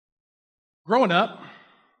Growing up,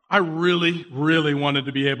 I really, really wanted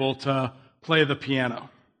to be able to play the piano.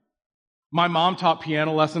 My mom taught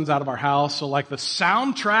piano lessons out of our house, so like the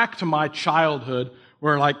soundtrack to my childhood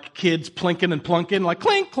were like kids plinking and plunking, like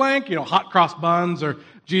clink, clank, Hot Cross Buns or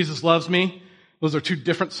Jesus Loves Me. Those are two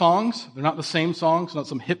different songs. They're not the same songs, not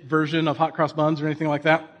some hip version of Hot Cross Buns or anything like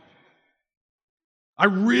that. I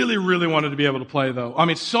really, really wanted to be able to play, though. I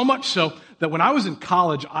mean, so much so that when I was in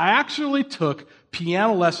college, I actually took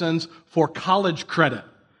piano lessons for college credit.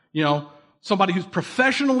 Somebody who's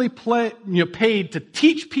professionally paid to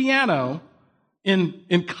teach piano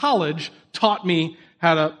in college taught me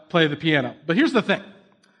how to play the piano. But here's the thing.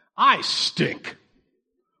 I stink.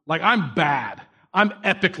 Like, I'm bad. I'm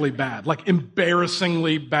epically bad, like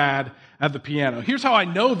embarrassingly bad at the piano. Here's how I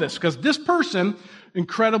know this, because this person,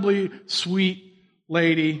 incredibly sweet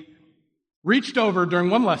lady, reached over during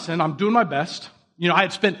one lesson. I'm doing my best. I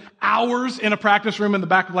had spent hours in a practice room in the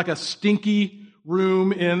back of like a stinky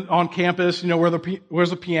room on campus, where's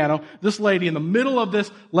the piano. This lady in the middle of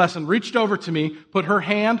this lesson reached over to me, put her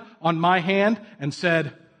hand on my hand, and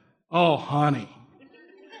said, "Oh, honey."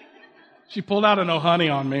 She pulled out an "oh, honey"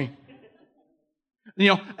 on me.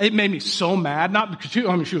 It made me so mad. Not because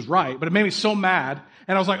she was right, but it made me so mad.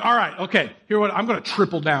 And I was like, all right, okay, I'm going to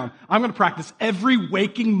triple down. I'm going to practice every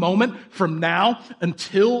waking moment from now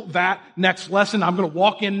until that next lesson. I'm going to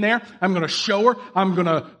walk in there. I'm going to show her. I'm going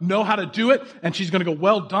to know how to do it. And she's going to go,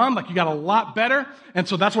 "Well done. Like, you got a lot better." And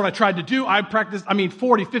so that's what I tried to do. I practiced,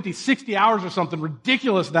 40, 50, 60 hours or something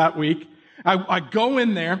ridiculous that week. I go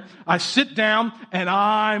in there, I sit down, and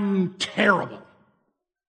I'm terrible.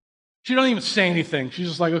 She don't even say anything. She's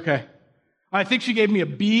just like, okay. I think she gave me a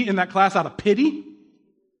B in that class out of pity.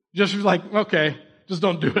 Just was like, okay, just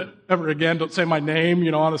don't do it ever again. Don't say my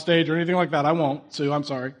name, on the stage or anything like that. I won't, Sue. I'm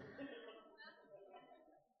sorry.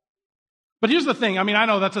 But here's the thing. I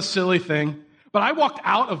know that's a silly thing, but I walked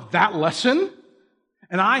out of that lesson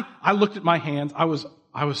and I looked at my hands. I was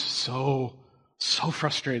so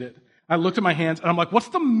frustrated. I looked at my hands and I'm like, what's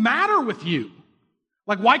the matter with you?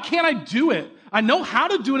 Like, why can't I do it? I know how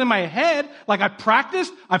to do it in my head. Like, I've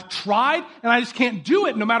practiced, I've tried, and I just can't do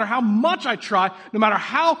it. No matter how much I try, no matter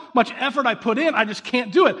how much effort I put in, I just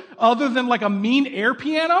can't do it. Other than like a mean air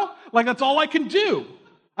piano, like that's all I can do.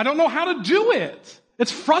 I don't know how to do it.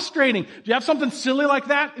 It's frustrating. Do you have something silly like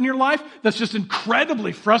that in your life that's just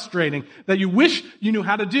incredibly frustrating that you wish you knew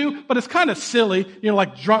how to do, but it's kind of silly,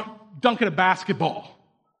 like dunking a basketball?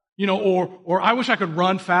 Or I wish I could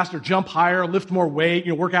run faster, jump higher, lift more weight,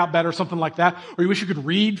 work out better, something like that. Or you wish you could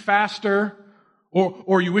read faster.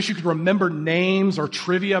 Or you wish you could remember names or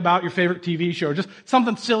trivia about your favorite TV show. Or just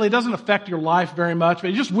something silly. It doesn't affect your life very much,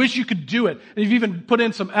 but you just wish you could do it. And you've even put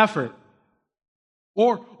in some effort.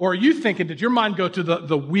 Or are you thinking, did your mind go to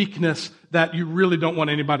the weakness that you really don't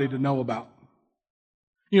want anybody to know about?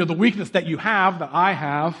 The weakness that you have, that I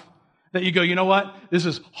have, that you go, you know what? This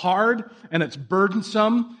is hard and it's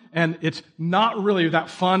burdensome and it's not really that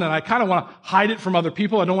fun and I kind of want to hide it from other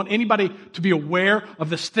people. I don't want anybody to be aware of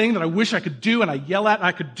this thing that I wish I could do and I yell at and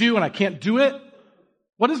I could do and I can't do it.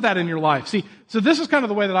 What is that in your life? See, so this is kind of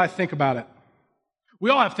the way that I think about it. We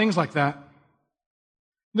all have things like that.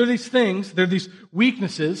 They're these things, they're these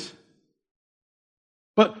weaknesses,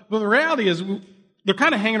 but the reality is they're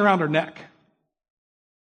kind of hanging around our neck.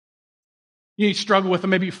 You struggle with it,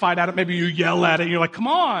 maybe you fight at it, maybe you yell at it, and you're like, come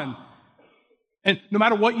on. And no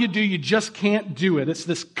matter what you do, you just can't do it. It's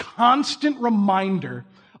this constant reminder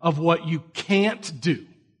of what you can't do.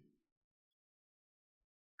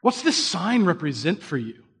 What's this sign represent for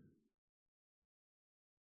you?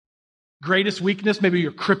 Greatest weakness, maybe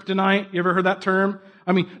your kryptonite. You ever heard that term?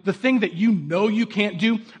 The thing that you know you can't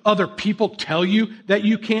do, other people tell you that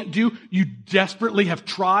you can't do, you desperately have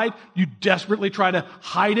tried, you desperately try to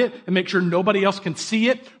hide it and make sure nobody else can see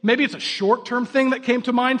it. Maybe it's a short-term thing that came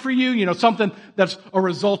to mind for you, something that's a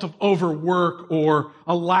result of overwork or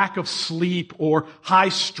a lack of sleep or high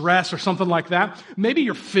stress or something like that. Maybe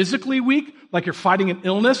you're physically weak, like you're fighting an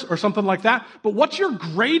illness or something like that. But what's your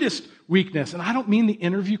greatest weakness? And I don't mean the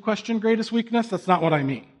interview question, greatest weakness. That's not what I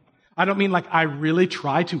mean. I don't mean like I really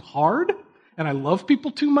try too hard and I love people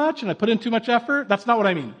too much and I put in too much effort. That's not what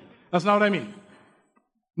I mean. That's not what I mean.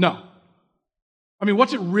 No.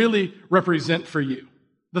 What's it really represent for you?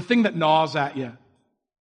 The thing that gnaws at you.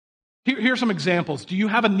 Here's some examples. Do you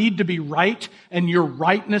have a need to be right and your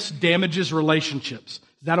rightness damages relationships?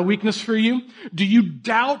 Is that a weakness for you? Do you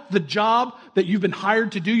doubt the job that you've been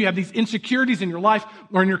hired to do? You have these insecurities in your life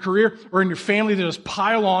or in your career or in your family that just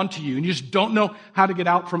pile on to you and you just don't know how to get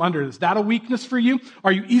out from under it. Is that a weakness for you?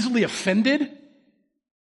 Are you easily offended?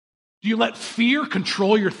 Do you let fear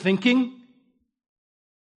control your thinking?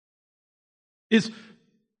 Is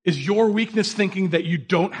your weakness thinking that you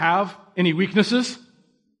don't have any weaknesses?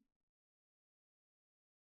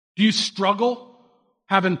 Do you struggle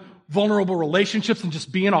having vulnerable relationships and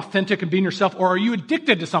just being authentic and being yourself? Or are you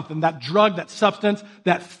addicted to something, that drug, that substance,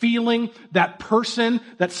 that feeling, that person,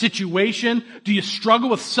 that situation? Do you struggle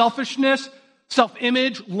with selfishness,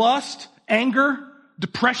 self-image, lust, anger,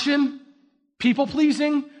 depression,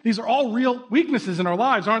 people-pleasing? These are all real weaknesses in our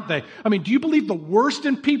lives, aren't they? I mean, do you believe the worst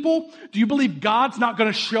in people? Do you believe God's not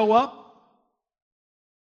going to show up?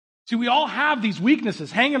 See, we all have these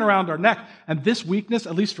weaknesses hanging around our neck. And this weakness,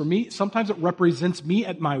 at least for me, sometimes it represents me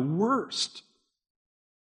at my worst.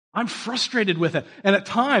 I'm frustrated with it. And at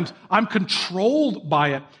times, I'm controlled by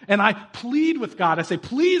it. And I plead with God. I say,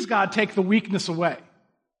 please, God, take the weakness away.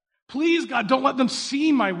 Please, God, don't let them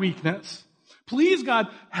see my weakness. Please, God,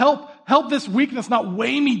 help this weakness not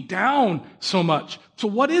weigh me down so much. So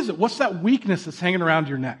what is it? What's that weakness that's hanging around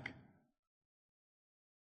your neck?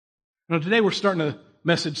 Now, today we're starting a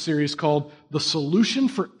message series called The Solution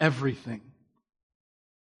for Everything.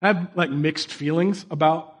 I have mixed feelings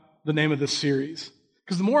about the name of this series.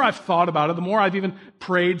 Because the more I've thought about it, the more I've even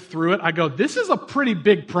prayed through it, I go, this is a pretty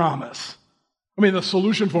big promise. I mean, the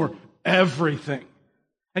solution for everything.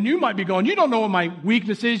 And you might be going, you don't know what my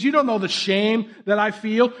weakness is. You don't know the shame that I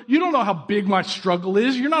feel. You don't know how big my struggle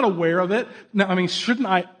is. You're not aware of it. Now, I mean, shouldn't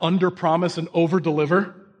I under-promise and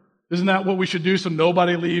over-deliver? Isn't that what we should do so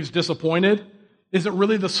nobody leaves disappointed? Is it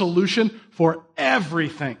really the solution for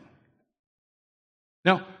everything?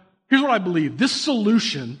 Now, here's what I believe. This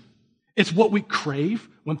solution, it's what we crave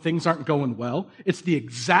when things aren't going well. It's the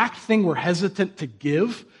exact thing we're hesitant to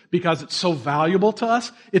give because it's so valuable to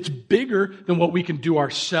us. It's bigger than what we can do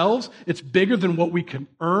ourselves. It's bigger than what we can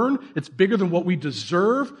earn. It's bigger than what we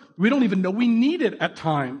deserve. We don't even know we need it at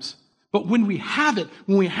times. But when we have it,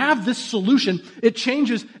 when we have this solution, it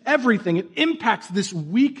changes everything. It impacts this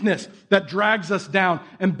weakness that drags us down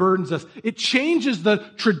and burdens us. It changes the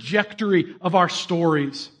trajectory of our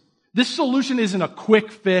stories. This solution isn't a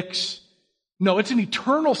quick fix. No, it's an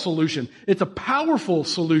eternal solution. It's a powerful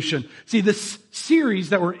solution. See, this series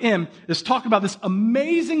that we're in is talking about this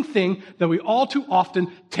amazing thing that we all too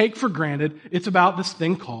often take for granted. It's about this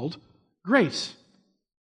thing called grace.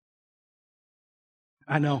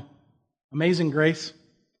 I know. Amazing grace.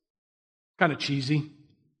 Kind of cheesy.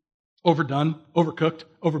 Overdone. Overcooked.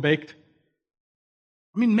 Overbaked.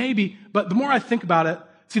 I mean, maybe, but the more I think about it,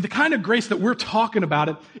 see, the kind of grace that we're talking about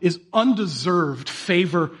it is undeserved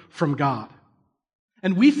favor from God.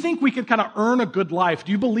 And we think we can kind of earn a good life.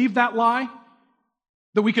 Do you believe that lie?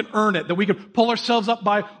 That we can earn it, that we can pull ourselves up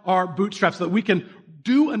by our bootstraps, that we can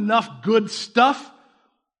do enough good stuff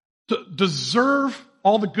to deserve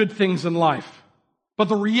all the good things in life. But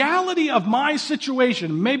the reality of my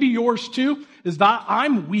situation, maybe yours too, is that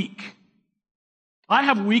I'm weak. I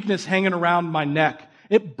have weakness hanging around my neck.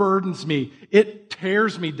 It burdens me. It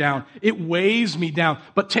tears me down. It weighs me down.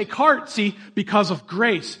 But take heart, see, because of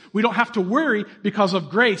grace. We don't have to worry because of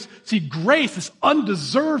grace. See, grace, this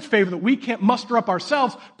undeserved favor that we can't muster up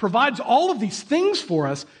ourselves, provides all of these things for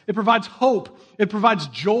us. It provides hope. It provides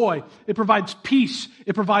joy. It provides peace.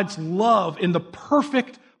 It provides love in the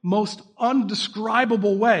perfect, most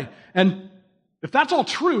undescribable way. And if that's all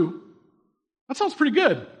true, that sounds pretty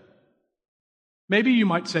good. Maybe you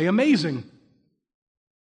might say amazing.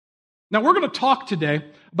 Now, we're going to talk today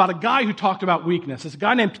about a guy who talked about weakness. It's a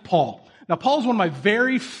guy named Paul. Now, Paul's one of my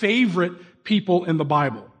very favorite people in the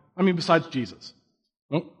Bible. I mean, besides Jesus.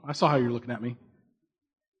 Oh, I saw how you're looking at me.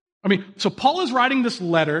 I mean, so Paul is writing this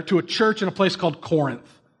letter to a church in a place called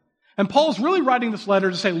Corinth. And Paul's really writing this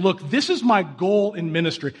letter to say, look, this is my goal in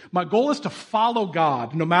ministry. My goal is to follow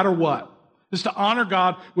God no matter what. Is to honor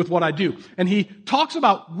God with what I do. And he talks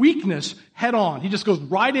about weakness head on. He just goes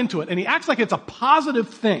right into it. And he acts like it's a positive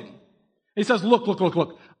thing. He says,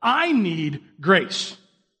 look. I need grace.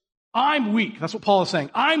 I'm weak. That's what Paul is saying.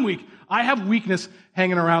 I'm weak. I have weakness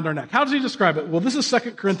hanging around our neck. How does he describe it? Well, this is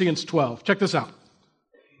 2 Corinthians 12. Check this out.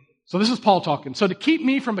 So this is Paul talking. So to keep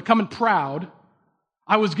me from becoming proud,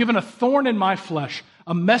 I was given a thorn in my flesh,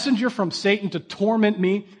 a messenger from Satan to torment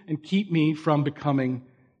me and keep me from becoming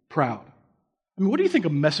proud. I mean, what do you think a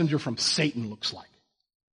messenger from Satan looks like?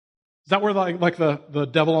 Is that where like the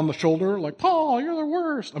devil on the shoulder? Like, Paul, you're the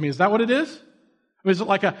worst. I mean, is that what it is? I mean, is it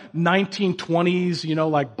like a 1920s,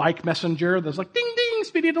 like bike messenger that's like, ding, ding,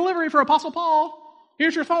 speedy delivery for Apostle Paul.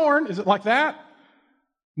 Here's your thorn. Is it like that?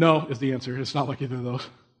 No, is the answer. It's not like either of those.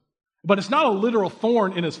 But it's not a literal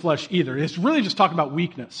thorn in his flesh either. It's really just talking about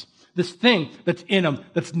weakness. This thing that's in him,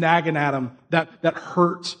 that's nagging at him, that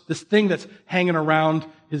hurts. This thing that's hanging around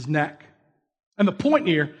his neck. And the point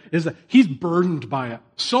here is that he's burdened by it.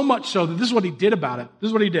 So much so that this is what he did about it. This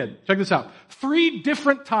is what he did. Check this out. 3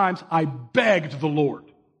 different times I begged the Lord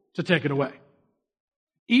to take it away.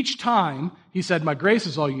 Each time he said, my grace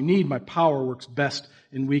is all you need. My power works best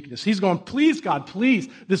in weakness. He's going, please God, please,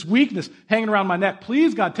 this weakness hanging around my neck.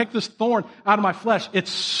 Please God, take this thorn out of my flesh.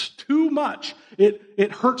 It's too much.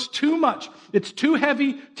 It hurts too much. It's too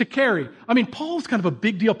heavy to carry. I mean, Paul's kind of a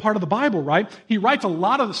big deal part of the Bible, right? He writes a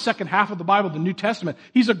lot of the second half of the Bible, the New Testament.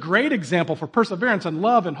 He's a great example for perseverance and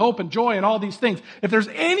love and hope and joy and all these things. If there's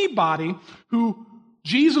anybody who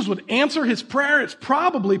Jesus would answer his prayer, it's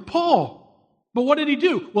probably Paul. But what did he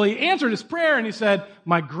do? Well, he answered his prayer and he said,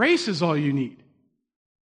 my grace is all you need.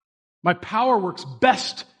 My power works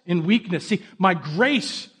best in weakness. See, my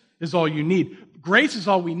grace is all you need. Grace is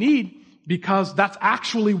all we need because that's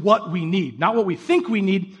actually what we need. Not what we think we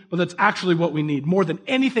need, but that's actually what we need more than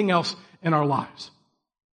anything else in our lives.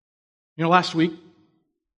 You know, last week,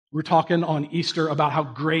 we were talking on Easter about how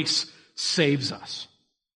grace saves us.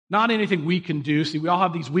 Not anything we can do. See, we all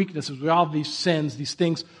have these weaknesses. We all have these sins, these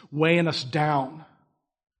things weighing us down.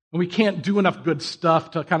 And we can't do enough good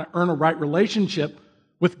stuff to kind of earn a right relationship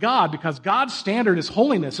with God because God's standard is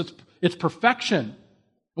holiness. It's perfection.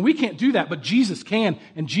 And we can't do that, but Jesus can,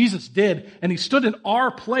 and Jesus did. And he stood in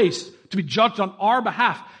our place to be judged on our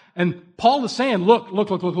behalf. And Paul is saying, look.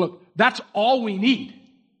 That's all we need.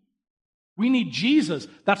 We need Jesus.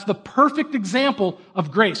 That's the perfect example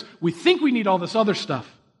of grace. We think we need all this other stuff.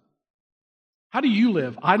 How do you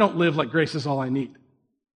live? I don't live like grace is all I need.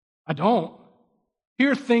 I don't. Here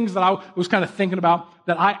are things that I was kind of thinking about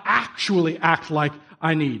that I actually act like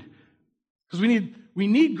I need. Because we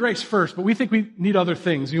need grace first, but we think we need other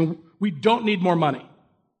things. You know, we don't need more money.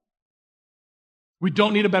 We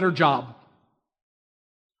don't need a better job.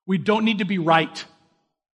 We don't need to be right.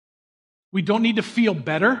 We don't need to feel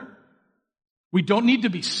better. We don't need to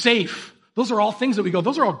be safe. Those are all things that we go,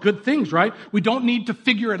 those are all good things, right? We don't need to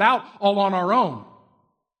figure it out all on our own.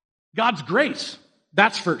 God's grace,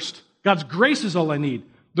 that's first. God's grace is all I need.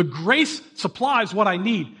 The grace supplies what I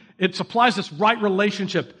need. It supplies this right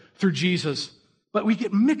relationship through Jesus. But we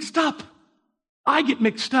get mixed up. I get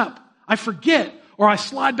mixed up. I forget, or I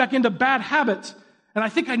slide back into bad habits, and I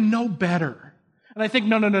think I know better. And I think,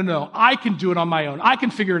 no. I can do it on my own. I can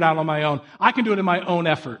figure it out on my own. I can do it in my own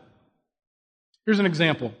effort. Here's an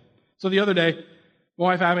example. So the other day, my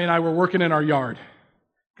wife Abby and I were working in our yard.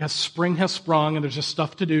 Because spring has sprung and there's just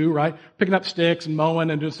stuff to do, right? Picking up sticks and mowing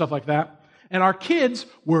and doing stuff like that. And our kids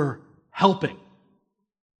were helping.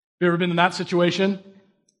 You ever been in that situation?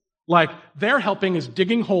 Like, their helping is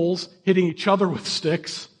digging holes, hitting each other with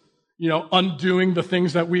sticks, undoing the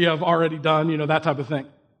things that we have already done, that type of thing.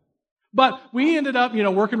 But we ended up,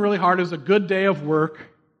 working really hard. It was a good day of work.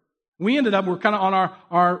 We're kind of on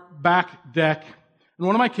our back deck. And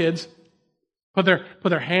one of my kids put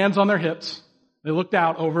their hands on their hips. They looked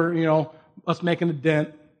out over, us making a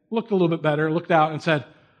dent, looked a little bit better, looked out and said,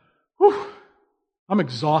 whew, I'm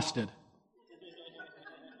exhausted.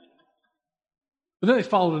 But then they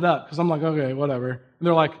followed it up because I'm like, okay, whatever. And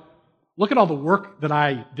they're like, look at all the work that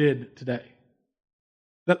I did today.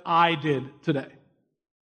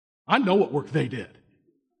 I know what work they did.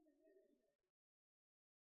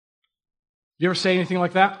 You ever say anything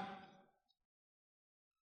like that?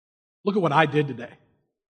 Look at what I did today.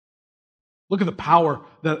 Look at the power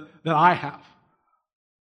that I have.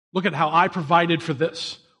 Look at how I provided for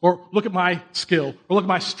this. Or look at my skill. Or look at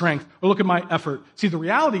my strength. Or look at my effort. See, the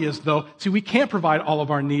reality is, though, we can't provide all of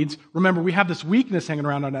our needs. Remember, we have this weakness hanging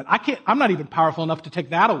around our neck. I'm not even powerful enough to take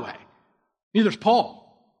that away. Neither's Paul.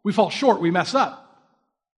 We fall short. We mess up.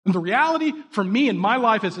 And the reality for me in my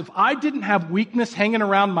life is if I didn't have weakness hanging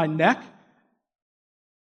around my neck,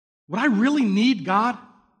 would I really need God?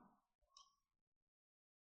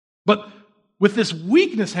 But with this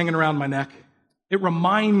weakness hanging around my neck, it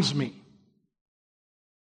reminds me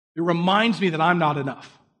that I'm not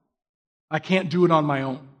enough. I can't do it on my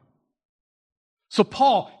own. So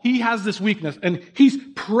Paul, he has this weakness, and he's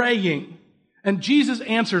praying. And Jesus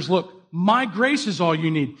answers, look, my grace is all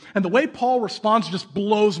you need. And the way Paul responds just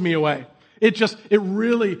blows me away. It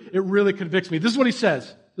really convicts me. This is what he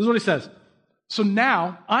says. So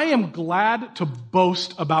now I am glad to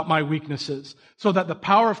boast about my weaknesses so that the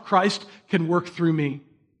power of Christ can work through me.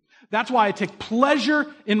 That's why I take pleasure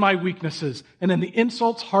in my weaknesses and in the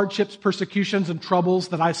insults, hardships, persecutions, and troubles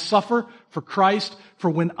that I suffer for Christ. For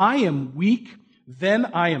when I am weak, then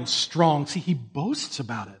I am strong. See, he boasts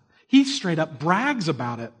about it. He straight up brags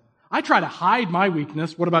about it. I try to hide my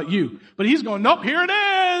weakness. What about you? But he's going, nope, here it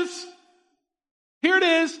is. Here it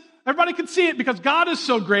is. Everybody can see it because God is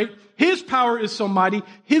so great. His power is so mighty.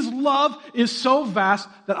 His love is so vast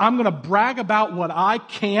that I'm going to brag about what I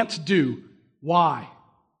can't do. Why?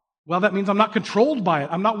 Well, that means I'm not controlled by it.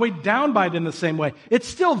 I'm not weighed down by it in the same way. It's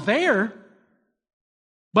still there.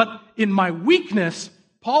 But in my weakness,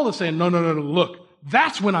 Paul is saying, no, look,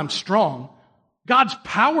 that's when I'm strong. God's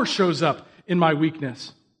power shows up in my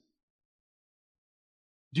weakness.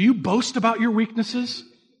 Do you boast about your weaknesses?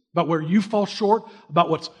 About where you fall short? About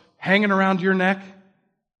what's hanging around your neck?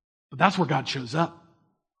 But that's where God shows up.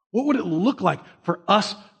 What would it look like for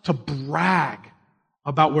us to brag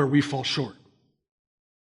about where we fall short?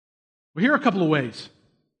 Well, here are a couple of ways.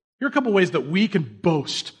 Here are a couple of ways that we can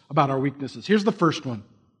boast about our weaknesses. Here's the first one.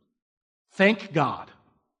 Thank God.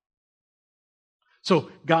 So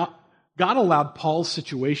God allowed Paul's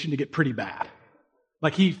situation to get pretty bad.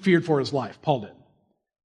 Like he feared for his life. Paul did.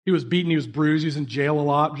 He was beaten, he was bruised, he was in jail a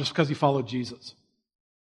lot just because he followed Jesus.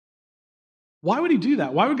 Why would he do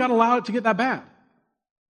that? Why would God allow it to get that bad?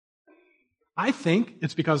 I think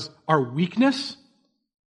it's because our weakness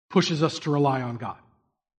pushes us to rely on God.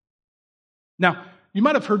 Now, you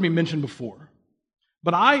might have heard me mention before,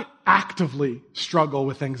 but I actively struggle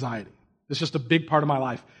with anxiety. It's just a big part of my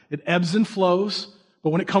life. It ebbs and flows,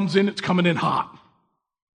 but when it comes in, it's coming in hot.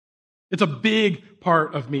 It's a big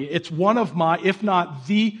part of me. It's one of my, if not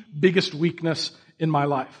the biggest weakness in my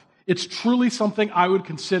life. It's truly something I would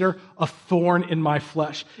consider a thorn in my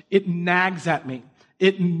flesh. It nags at me.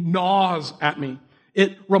 It gnaws at me.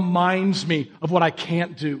 It reminds me of what I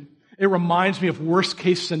can't do. It reminds me of worst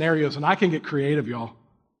case scenarios, and I can get creative, y'all.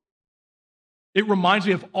 It reminds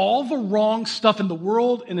me of all the wrong stuff in the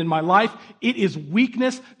world and in my life. It is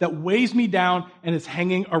weakness that weighs me down and is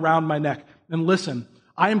hanging around my neck. And listen,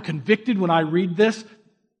 I am convicted when I read this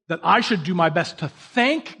that I should do my best to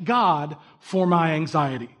thank God for my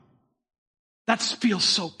anxiety. That feels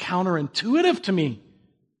so counterintuitive to me.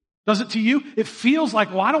 Does it to you? It feels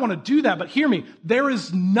like, well, I don't want to do that, but hear me. There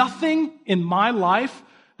is nothing in my life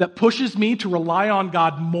that pushes me to rely on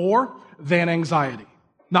God more than anxiety.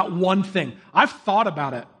 Not one thing. I've thought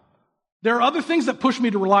about it. There are other things that push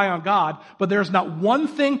me to rely on God, but there's not one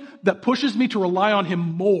thing that pushes me to rely on Him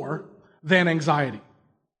more than anxiety.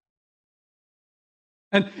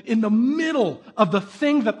 And in the middle of the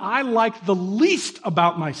thing that I like the least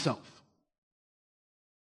about myself,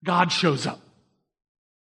 God shows up.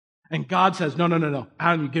 And God says, no,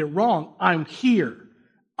 Adam, you get it wrong. I'm here.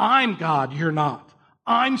 I'm God, you're not.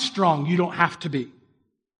 I'm strong, you don't have to be.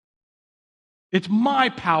 It's my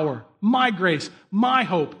power, my grace, my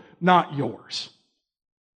hope, not yours.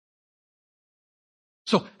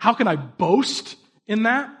 So how can I boast in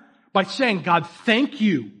that? By saying, God, thank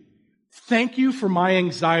you. Thank you for my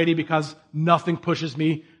anxiety because nothing pushes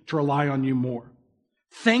me to rely on you more.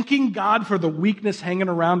 Thanking God for the weakness hanging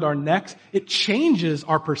around our necks, it changes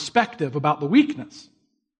our perspective about the weakness.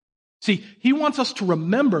 See, He wants us to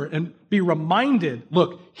remember and be reminded,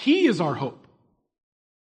 look, He is our hope.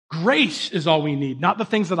 Grace is all we need, not the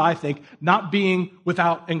things that I think, not being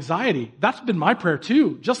without anxiety. That's been my prayer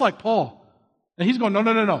too, just like Paul. And he's going,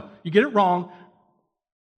 no. You get it wrong.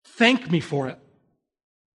 Thank me for it.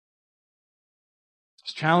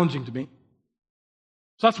 It's challenging to me.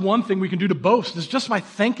 So that's one thing we can do to boast, is just by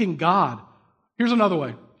thanking God. Here's another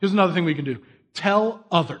way. Here's another thing we can do. Tell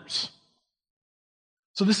others.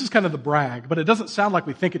 So this is kind of the brag, but it doesn't sound like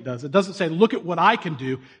we think it does. It doesn't say, look at what I can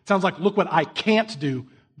do. It sounds like, look what I can't do,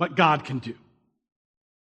 but God can do.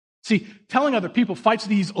 See, telling other people fights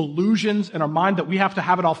these illusions in our mind that we have to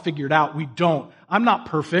have it all figured out. We don't. I'm not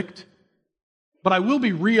perfect, but I will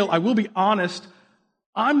be real. I will be honest.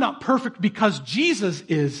 I'm not perfect because Jesus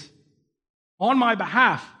is on my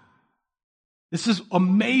behalf. This is an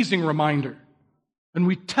amazing reminder. And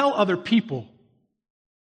we tell other people.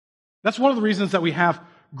 That's one of the reasons that we have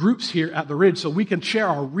groups here at the Ridge, so we can share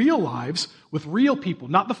our real lives with real people,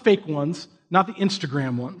 not the fake ones, not the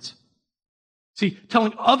Instagram ones. See,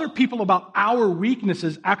 telling other people about our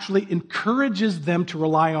weaknesses actually encourages them to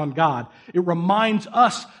rely on God. It reminds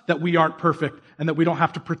us that we aren't perfect and that we don't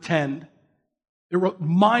have to pretend. It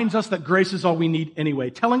reminds us that grace is all we need anyway.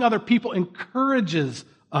 Telling other people encourages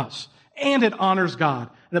us, and it honors God,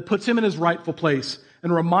 and it puts Him in His rightful place,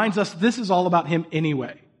 and reminds us this is all about Him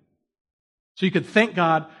anyway. So you can thank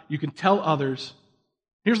God, you can tell others.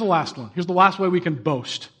 Here's the last one. Here's the last way we can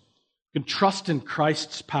boast. We can trust in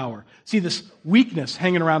Christ's power. See, this weakness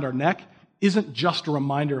hanging around our neck isn't just a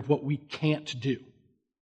reminder of what we can't do.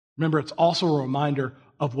 Remember, it's also a reminder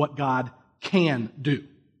of what God can do.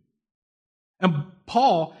 And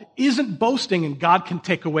Paul isn't boasting in God can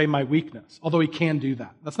take away my weakness, although he can do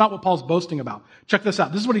that. That's not what Paul's boasting about. Check this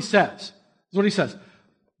out. This is what he says. This is what he says.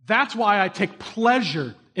 That's why I take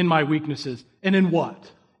pleasure in my weaknesses. And in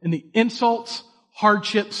what? In the insults,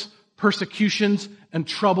 hardships, persecutions, and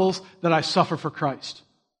troubles that I suffer for Christ.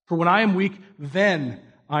 For when I am weak, then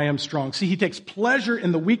I am strong. See, he takes pleasure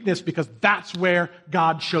in the weakness because that's where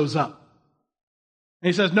God shows up. And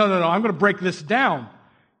he says, no, I'm going to break this down.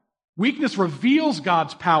 Weakness reveals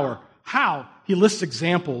God's power. How? He lists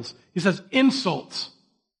examples. He says, insults.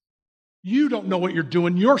 You don't know what you're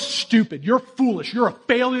doing. You're stupid. You're foolish. You're a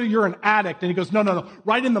failure. You're an addict. And he goes, no.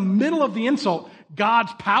 Right in the middle of the insult,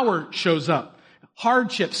 God's power shows up.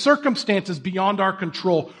 Hardships, circumstances beyond our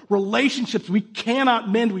control, relationships we cannot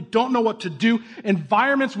mend, we don't know what to do,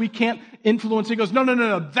 environments we can't influence. He goes,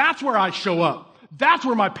 no. That's where I show up. That's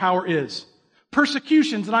where my power is.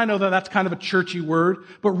 Persecutions, and I know that that's kind of a churchy word,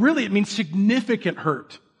 but really it means significant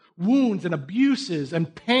hurt, wounds and abuses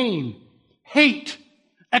and pain, hate,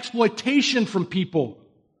 exploitation from people,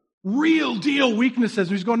 real deal weaknesses.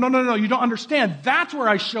 And he's going, no, you don't understand. That's where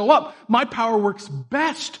I show up. My power works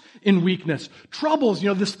best in weakness. Troubles,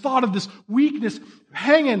 this thought of this weakness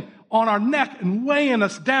hanging on our neck and weighing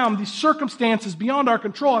us down, these circumstances beyond our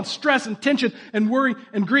control, and stress and tension and worry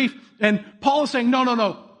and grief. And Paul is saying,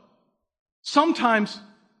 no. Sometimes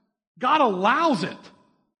God allows it.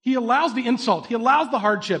 He allows the insult. He allows the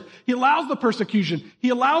hardship. He allows the persecution. He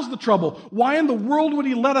allows the trouble. Why in the world would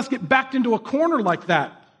he let us get backed into a corner like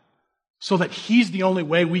that? So that he's the only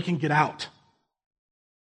way we can get out.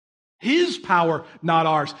 His power, not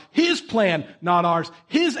ours. His plan, not ours.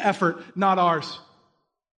 His effort, not ours.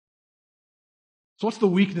 So what's the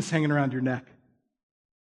weakness hanging around your neck?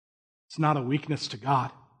 It's not a weakness to God.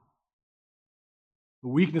 The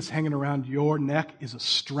weakness hanging around your neck is a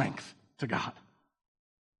strength to God.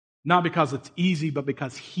 Not because it's easy, but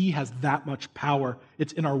because he has that much power.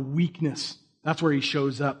 It's in our weakness. That's where he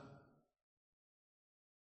shows up.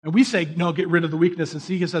 And we say, no, get rid of the weakness. And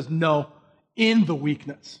he says, no, in the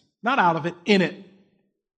weakness. Not out of it, in it.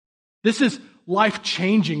 This is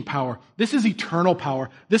life-changing power. This is eternal power.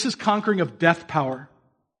 This is conquering of death power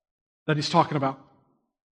that he's talking about.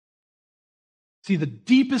 See, the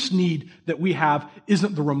deepest need that we have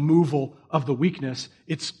isn't the removal of the weakness.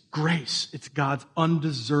 It's grace. It's God's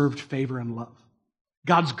undeserved favor and love.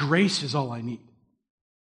 God's grace is all I need.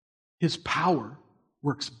 His power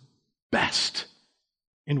works best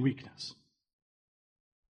in weakness.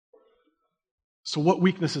 So what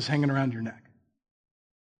weakness is hanging around your neck?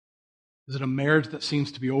 Is it a marriage that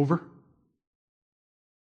seems to be over?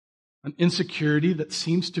 An insecurity that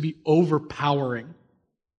seems to be overpowering?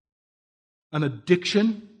 An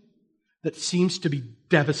addiction that seems to be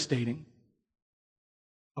devastating?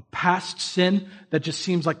 A past sin that just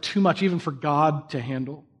seems like too much even for God to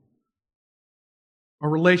handle? A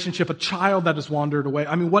relationship, a child that has wandered away?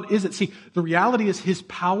 I mean, what is it? See, the reality is his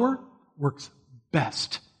power works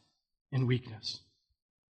best in weakness.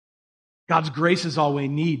 God's grace is all we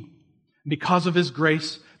need. And because of his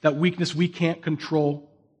grace, that weakness we can't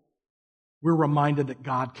control, we're reminded that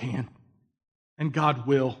God can and God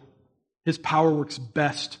will. His power works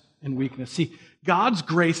best in weakness. See, God's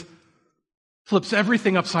grace flips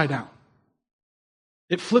everything upside down.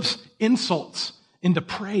 It flips insults into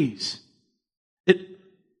praise. It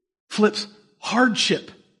flips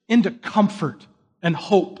hardship into comfort and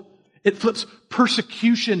hope. It flips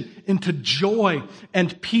persecution into joy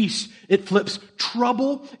and peace. It flips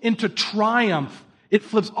trouble into triumph. It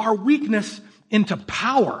flips our weakness into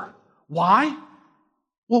power. Why?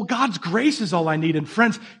 Well, God's grace is all I need. And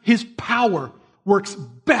friends, his power works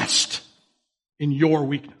best in your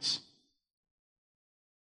weakness.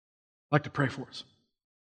 I'd like to pray for us.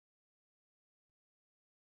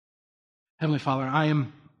 Heavenly Father,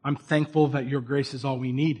 I'm thankful that your grace is all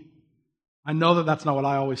we need. I know that that's not what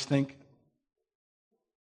I always think.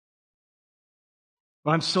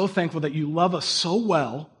 But I'm so thankful that you love us so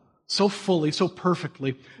well, so fully, so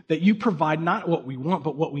perfectly, that you provide not what we want,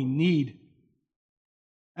 but what we need.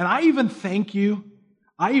 And I even thank you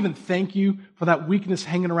for that weakness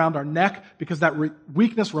hanging around our neck, because that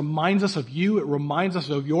weakness reminds us of you. It reminds us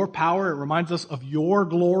of your power. It reminds us of your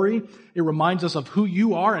glory. It reminds us of who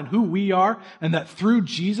you are and who we are, and that through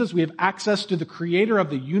Jesus we have access to the creator of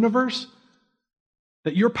the universe,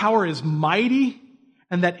 that your power is mighty,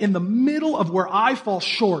 and that in the middle of where I fall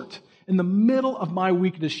short, in the middle of my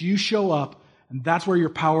weakness, you show up, and that's where your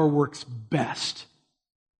power works best.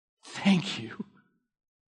 Thank you.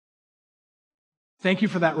 Thank you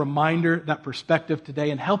for that reminder, that perspective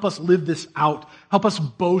today, and help us live this out. Help us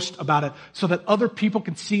boast about it so that other people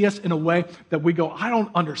can see us in a way that we go, I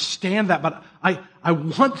don't understand that, but I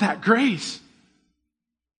want that grace.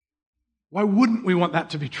 Why wouldn't we want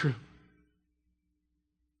that to be true?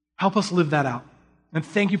 Help us live that out. And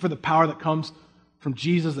thank you for the power that comes from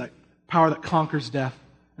Jesus, that power that conquers death.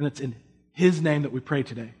 And it's in his name that we pray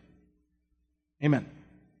today. Amen.